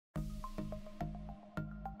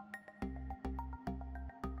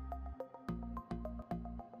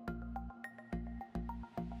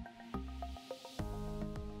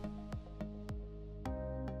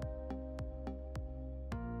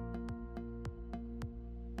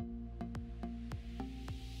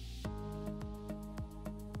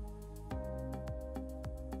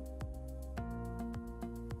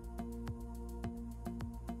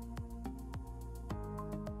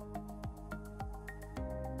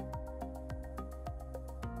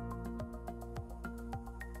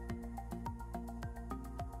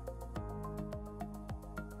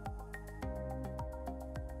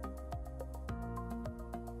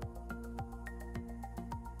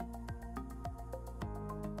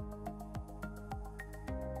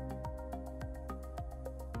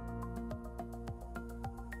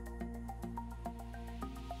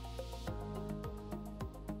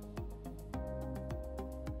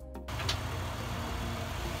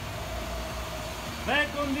Ve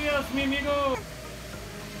con Dios, mi amigo.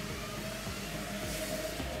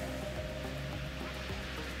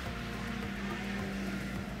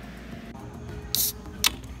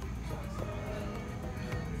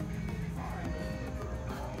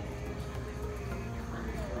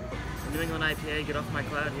 New England IPA, get off my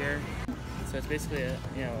cloud here. So it's basically a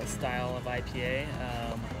style of IPA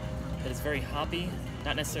that is very hoppy,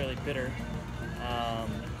 not necessarily bitter.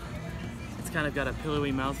 It's kind of got a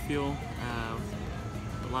pillowy mouthfeel with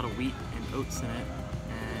a lot of wheat and oats in it,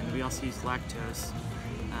 and we also use lactose.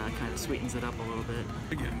 Kind of sweetens it up a little bit.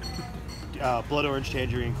 Again. Blood orange,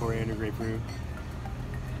 tangerine, coriander, grapefruit.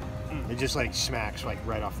 It just like smacks like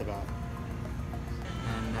right off the bat.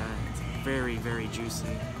 And it's very, very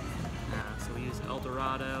juicy. So we use El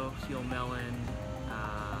Dorado, Heel Melon,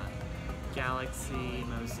 Galaxy,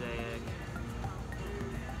 Mosaic,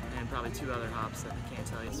 and probably 2 other hops that I can't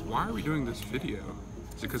tell you. Why are we doing this video?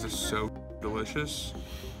 Is it because it's so delicious?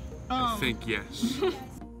 I think yes.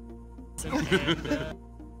 And,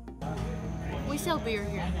 we sell beer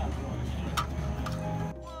here.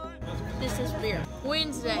 This is beer.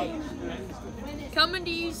 Wednesday. Coming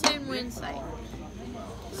to you soon Wednesday.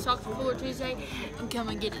 Stock the Cooler Tuesday, and come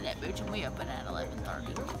and get it at Booch, and we open at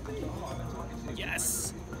 11:30.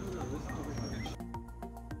 yes!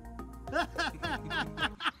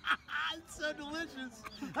 It's so delicious.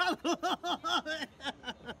 I love it.